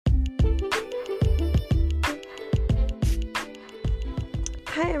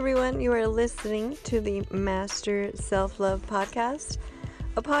Hi everyone, you are listening to the Master Self-Love Podcast,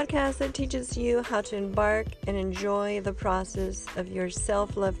 a podcast that teaches you how to embark and enjoy the process of your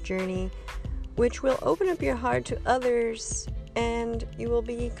self-love journey, which will open up your heart to others and you will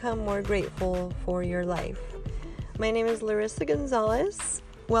become more grateful for your life. My name is Larissa Gonzalez.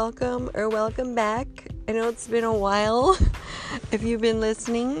 Welcome back. I know it's been a while if you've been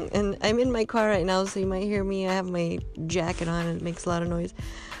listening, and I'm in my car right now, so you might hear me. I have my jacket on and it makes a lot of noise.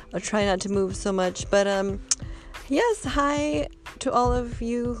 I'll try not to move so much, but yes, hi to all of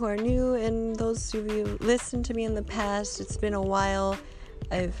you who are new and those of you who listened to me in the past. It's been a while.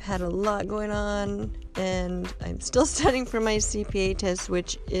 I've had a lot going on and I'm still studying for my CPA test,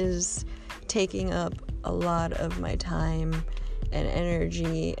 which is taking up a lot of my time and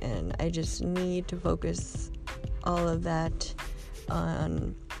energy, and I just need to focus all of that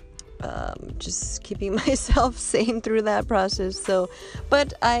on just keeping myself sane through that process.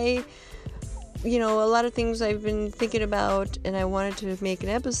 But a lot of things I've been thinking about, and I wanted to make an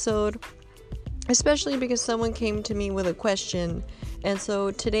episode, especially because someone came to me with a question. And so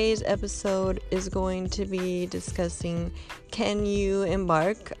today's episode is going to be discussing, can you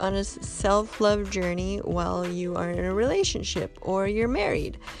embark on a self-love journey while you are in a relationship or you're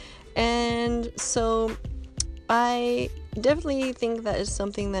married? And so I definitely think that is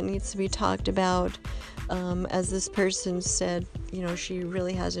something that needs to be talked about. As this person said, she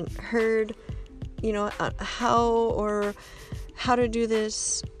really hasn't heard, how to do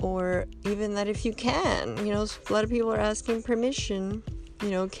this, or even that if you can, a lot of people are asking permission,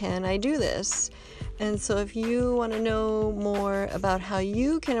 can I do this? And so if you want to know more about how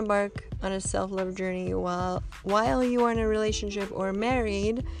you can embark on a self-love journey while you are in a relationship or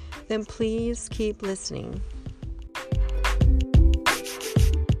married, then please keep listening.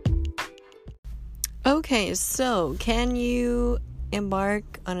 Okay, so can you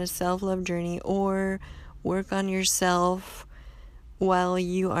embark on a self-love journey or work on yourself while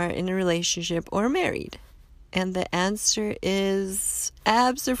you are in a relationship or married? And the answer is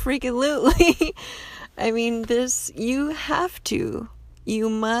abso-freaking-lutely. I mean, you have to. You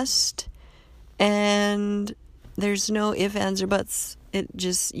must. And there's no ifs, ands, or buts.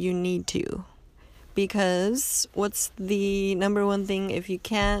 You need to. Because what's the number one thing? If you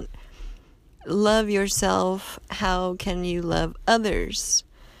can't love yourself, how can you love others?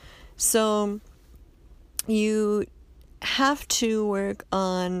 So you have to work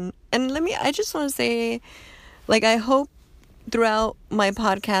on, and I just want to say, I hope throughout my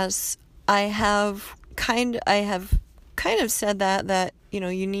podcasts I have kind of said that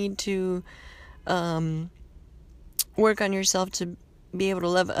you need to work on yourself to be able to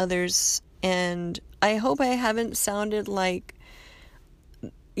love others. And I hope I haven't sounded like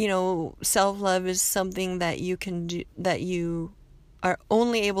self-love is something that you can do, that you are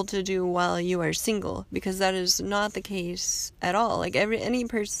only able to do while you are single, because that is not the case at all. Any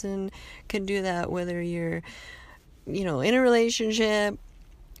person can do that, whether you're, in a relationship,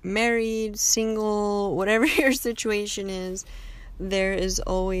 married, single, whatever your situation is. There is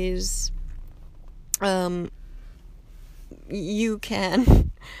always, you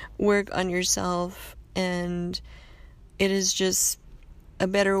can work on yourself, and it is just a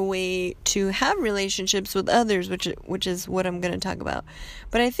better way to have relationships with others, which is what I'm going to talk about.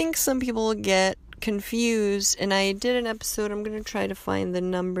 But I think some people get confused, and I did an episode, I'm going to try to find the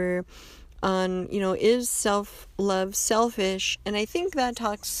number on, is self-love selfish? And I think that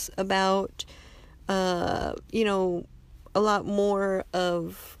talks about, a lot more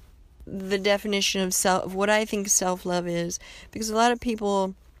of the definition of what I think self-love is, because a lot of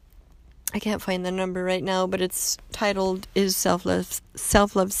people, I can't find the number right now, but it's titled, Is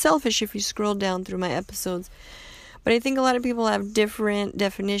Self-Love Selfish? If you scroll down through my episodes. But I think a lot of people have different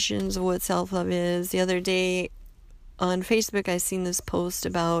definitions of what self-love is. The other day on Facebook, I seen this post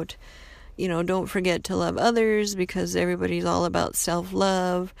about, don't forget to love others, because everybody's all about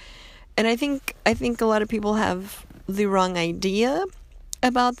self-love. And I think a lot of people have the wrong idea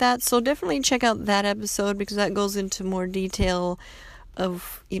about that. So definitely check out that episode, because that goes into more detail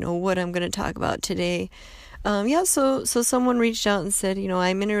of what I'm going to talk about today. So someone reached out and said,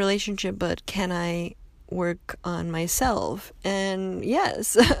 I'm in a relationship, but can I work on myself? And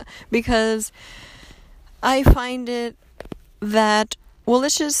yes, because I find it that,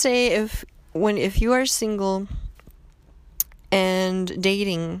 let's just say if you are single and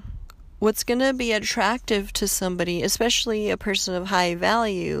dating, what's going to be attractive to somebody, especially a person of high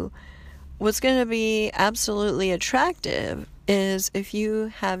value, what's going to be absolutely attractive is if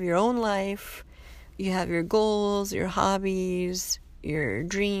you have your own life, you have your goals, your hobbies, your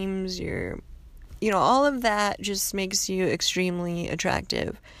dreams, your all of that just makes you extremely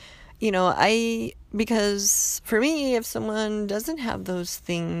attractive. Because for me, if someone doesn't have those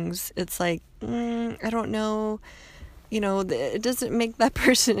things, it's like, I don't know, it doesn't make that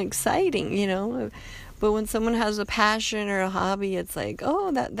person exciting, But when someone has a passion or a hobby, it's like,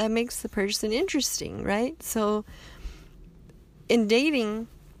 oh, that makes the person interesting, right? So in dating,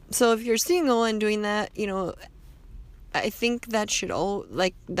 so if you're single and doing that, I think that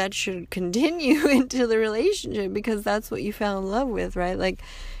should continue into the relationship, because that's what you fell in love with, right? Like,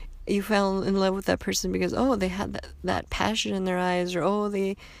 you fell in love with that person because, oh, they had that passion in their eyes, or, oh,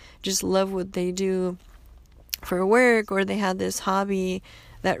 they just love what they do for work, or they had this hobby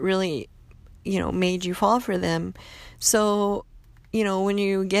that really, made you fall for them. So, when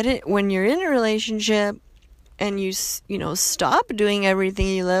you're in a relationship and you stop doing everything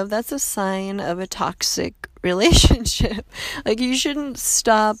you love, that's a sign of a toxic relationship. Like, you shouldn't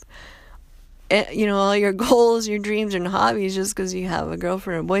stop all your goals, your dreams, and hobbies just because you have a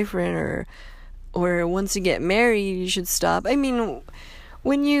girlfriend or boyfriend, or once you get married, you should stop. I mean,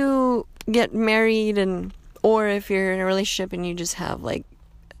 when you get married, or if you're in a relationship and you just have like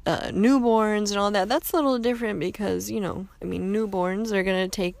newborns and all that, that's a little different, because newborns are going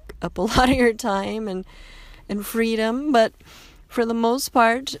to take up a lot of your time and freedom. But for the most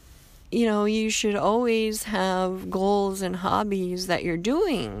part, you should always have goals and hobbies that you're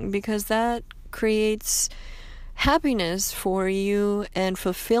doing, because that creates happiness for you and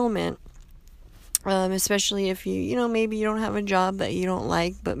fulfillment, especially if maybe you don't have a job that you don't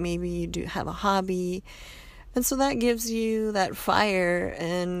like, but maybe you do have a hobby, and so that gives you that fire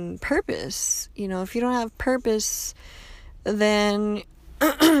and purpose. If you don't have purpose, then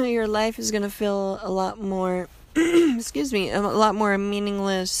your life is going to feel a lot more a lot more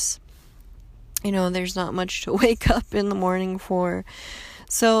meaningless. There's not much to wake up in the morning for.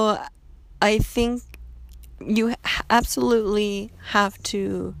 So I think you absolutely have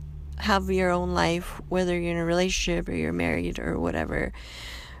to have your own life, whether you're in a relationship or you're married or whatever.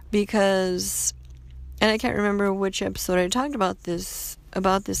 Because, and I can't remember which episode I talked about this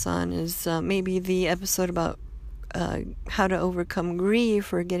on, is maybe the episode about how to overcome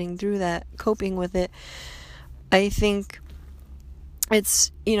grief, or getting through that, coping with it. I think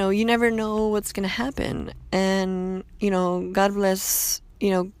it's, you never know what's going to happen. And, God bless,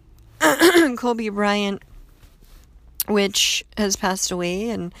 Kobe Bryant, which has passed away.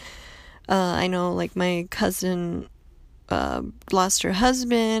 And I know, like, my cousin lost her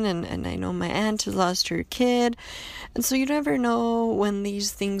husband, and I know my aunt has lost her kid. And so you never know when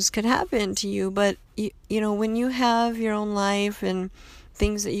these things could happen to you. But, when you have your own life and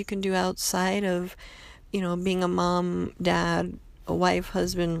things that you can do outside of, being a mom, dad, a wife,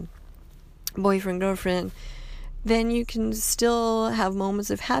 husband, boyfriend, girlfriend, then you can still have moments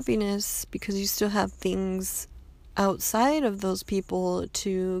of happiness, because you still have things outside of those people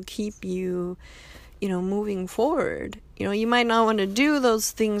to keep you, moving forward. You might not want to do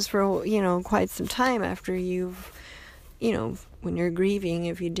those things for, quite some time after you've, when you're grieving,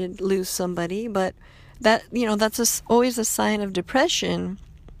 if you did lose somebody. But that, that's always a sign of depression,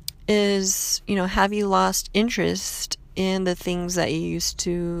 is, have you lost interest in the things that you used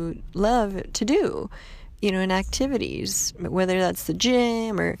to love to do, in activities, whether that's the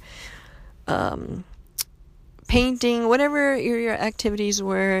gym or painting, whatever your activities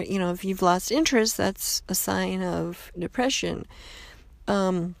were. If you've lost interest, that's a sign of depression.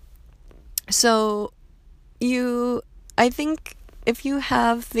 So I think if you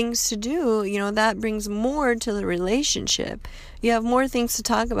have things to do, that brings more to the relationship. You have more things to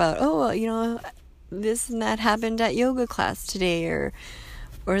talk about. Oh, this and that happened at yoga class today, or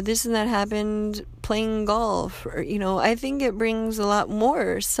this and that happened playing golf, or, I think it brings a lot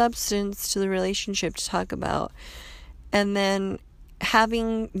more substance to the relationship to talk about. And then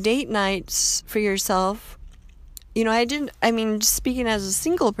having date nights for yourself, speaking as a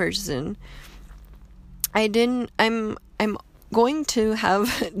single person, I'm going to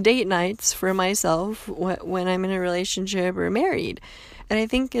have date nights for myself when I'm in a relationship or married. And I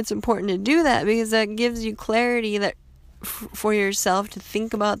think it's important to do that, because that gives you clarity that for yourself to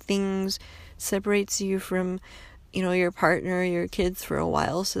think about things, separates you from, your partner, your kids for a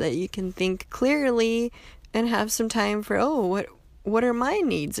while, so that you can think clearly and have some time for, what are my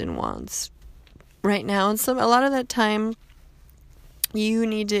needs and wants right now? And a lot of that time, you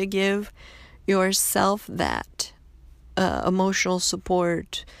need to give yourself that emotional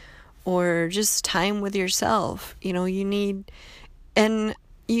support, or just time with yourself. You need, and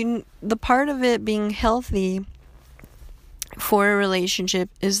the part of it being healthy for a relationship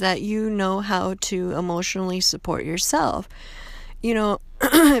is that you know how to emotionally support yourself.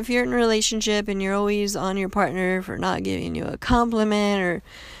 if you're in a relationship and you're always on your partner for not giving you a compliment or,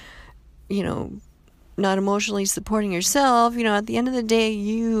 not emotionally supporting yourself, at the end of the day,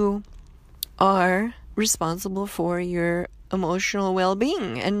 you are responsible for your emotional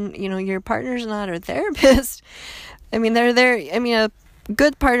well-being. And, your partner's not a therapist. They're there. A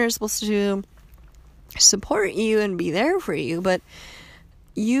good partner is supposed to support you and be there for you, but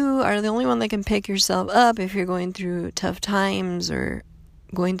you are the only one that can pick yourself up if you're going through tough times or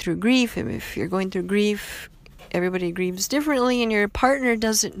going through grief. And if you're going through grief, everybody grieves differently, and your partner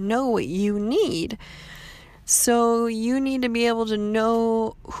doesn't know what you need. So you need to be able to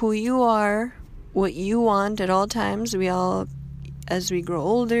know who you are, what you want at all times. We all, as we grow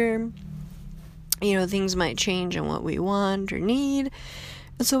older, things might change on what we want or need.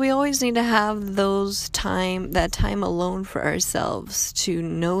 And so we always need to have that time alone for ourselves to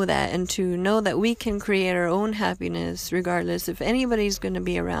know that, and to know that we can create our own happiness regardless if anybody's going to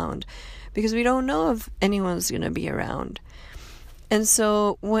be around, because we don't know if anyone's going to be around. And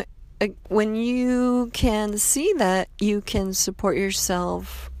so when you can see that you can support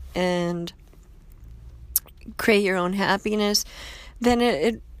yourself and create your own happiness, then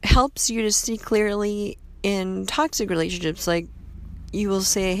it helps you to see clearly in toxic relationships. Like, you will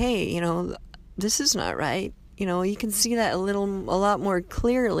say, hey, this is not right. You can see that a lot more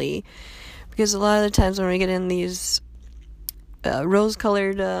clearly, because a lot of the times when we get in these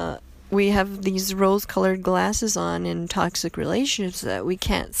we have these rose-colored glasses on in toxic relationships that we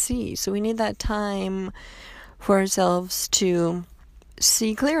can't see. So we need that time for ourselves to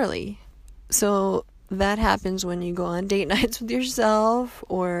see clearly. So that happens when you go on date nights with yourself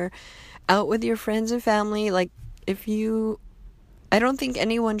or out with your friends and family. Like, I don't think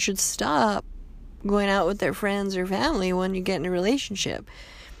anyone should stop going out with their friends or family when you get in a relationship.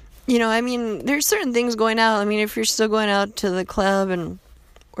 There's certain things going out. If you're still going out to the club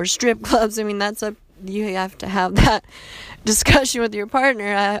or strip clubs, you have to have that discussion with your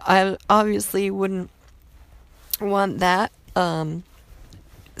partner. I obviously wouldn't want that.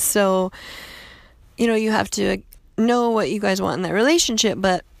 So, you have to know what you guys want in that relationship.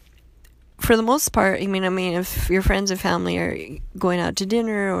 But for the most part, if your friends and family are going out to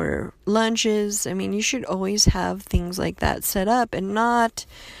dinner or lunches, you should always have things like that set up, and not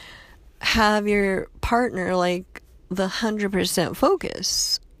have your partner like the 100%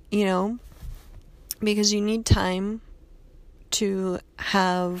 focus, because you need time to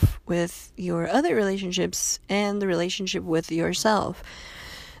have with your other relationships and the relationship with yourself.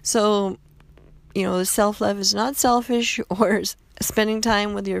 So, self-love is not selfish, or spending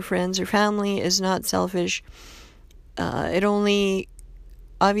time with your friends or family is not selfish. It only,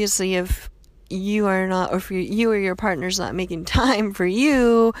 obviously, if you are not, or if you or your partner's not making time for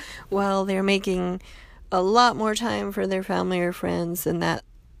you while they're making a lot more time for their family or friends, then that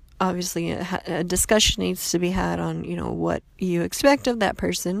obviously a discussion needs to be had on, what you expect of that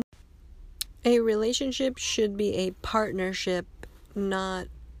person. A relationship should be a partnership, not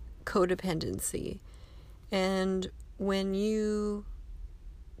codependency. And when you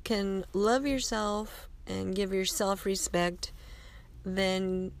can love yourself and give yourself respect,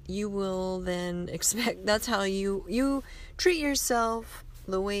 then you will then expect, that's how you treat yourself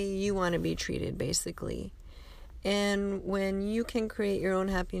the way you want to be treated, basically. And when you can create your own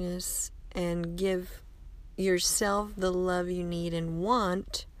happiness and give yourself the love you need and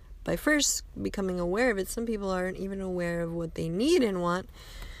want by first becoming aware of it. Some people aren't even aware of what they need and want,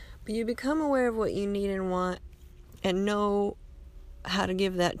 but you become aware of what you need and want and know how to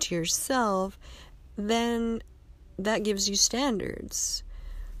give that to yourself, then that gives you standards,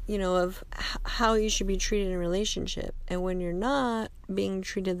 of how you should be treated in a relationship. And when you're not being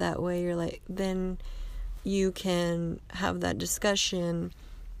treated that way, you're like, then you can have that discussion.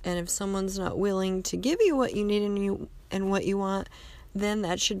 And if someone's not willing to give you what you need and what you want, then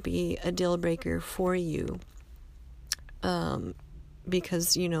that should be a deal breaker for you.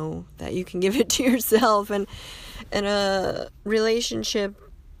 Because you know that you can give it to yourself, and a relationship,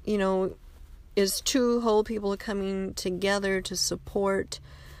 is two whole people coming together to support,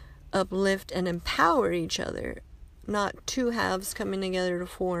 uplift, and empower each other, not two halves coming together to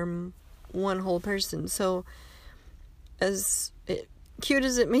form one whole person. So, as cute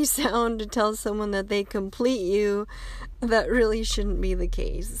as it may sound to tell someone that they complete you, that really shouldn't be the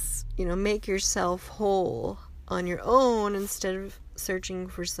case. Make yourself whole on your own instead of searching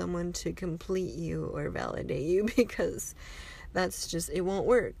for someone to complete you or validate you, because that's just, it won't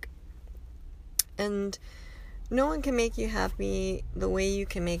work. And no one can make you happy the way you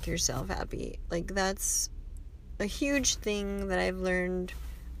can make yourself happy. Like, that's a huge thing that I've learned,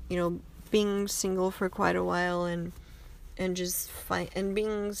 being single for quite a while and and and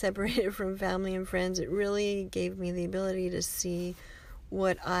being separated from family and friends, it really gave me the ability to see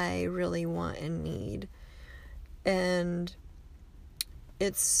what I really want and need. And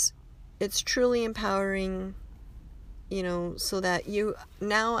it's truly empowering, so that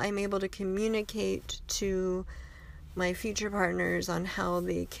now I'm able to communicate to my future partners on how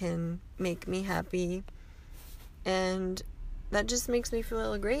they can make me happy. And that just makes me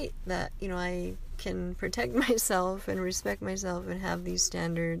feel great that, I can protect myself and respect myself and have these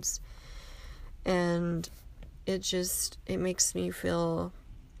standards. And it makes me feel,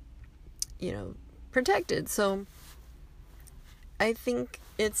 protected. So I think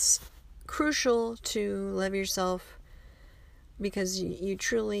it's crucial to love yourself, because you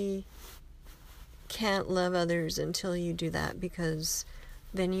truly can't love others until you do that, because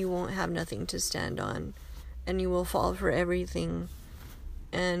then you won't have nothing to stand on, and you will fall for everything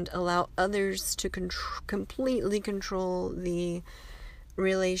and allow others to completely control the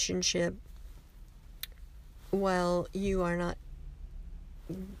relationship while you are not,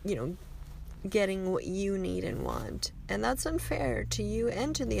 getting what you need and want. And that's unfair to you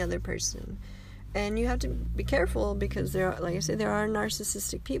and to the other person. And you have to be careful, because there are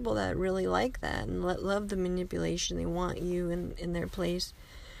narcissistic people that really like that and love the manipulation. They want you in their place.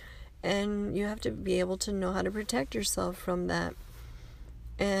 And you have to be able to know how to protect yourself from that.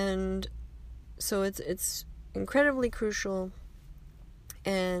 And so it's incredibly crucial.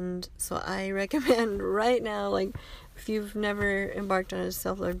 And so I recommend right now, if you've never embarked on a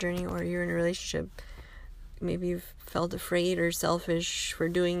self-love journey, or you're in a relationship, maybe you've felt afraid or selfish for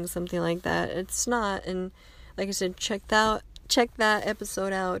doing something like that. It's not. And like I said, check that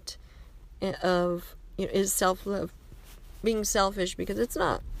episode out of, is self-love being selfish? Because it's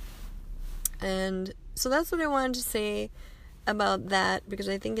not. And so that's what I wanted to say about that, because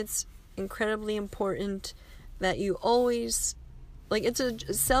I think it's incredibly important that you always,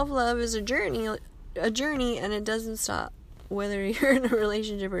 self-love is a journey, and it doesn't stop whether you're in a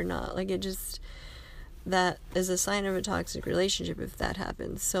relationship or not. That is a sign of a toxic relationship if that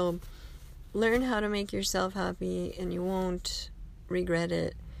happens. So learn how to make yourself happy, and you won't regret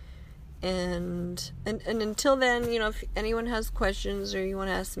it. And until then, if anyone has questions or you want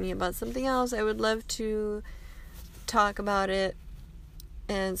to ask me about something else, I would love to talk about it.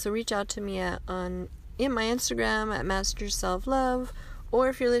 And so reach out to me in my Instagram at Master Self Love, or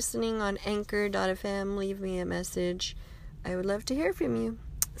if you're listening on Anchor.fm, leave me a message. I would love to hear from you.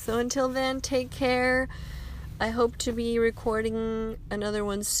 So until then, take care. I hope to be recording another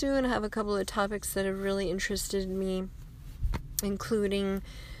one soon. I have a couple of topics that have really interested me, including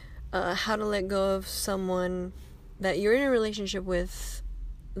how to let go of someone that you're in a relationship with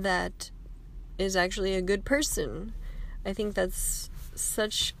that is actually a good person. I think that's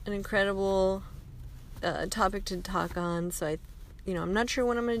such an incredible topic to talk on. So I'm not sure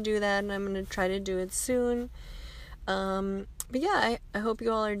when I'm going to do that, and I'm going to try to do it soon. But yeah, I hope you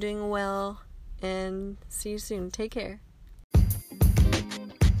all are doing well, and see you soon. Take care.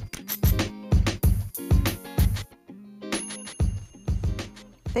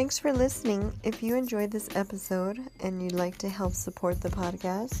 Thanks for listening. If you enjoyed this episode and you'd like to help support the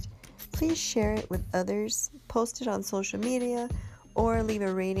podcast, please share it with others, post it on social media, or leave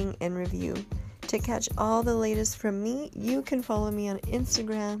a rating and review. To catch all the latest from me, you can follow me on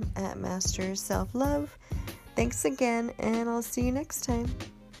Instagram at Master Self Love. Thanks again, and I'll see you next time.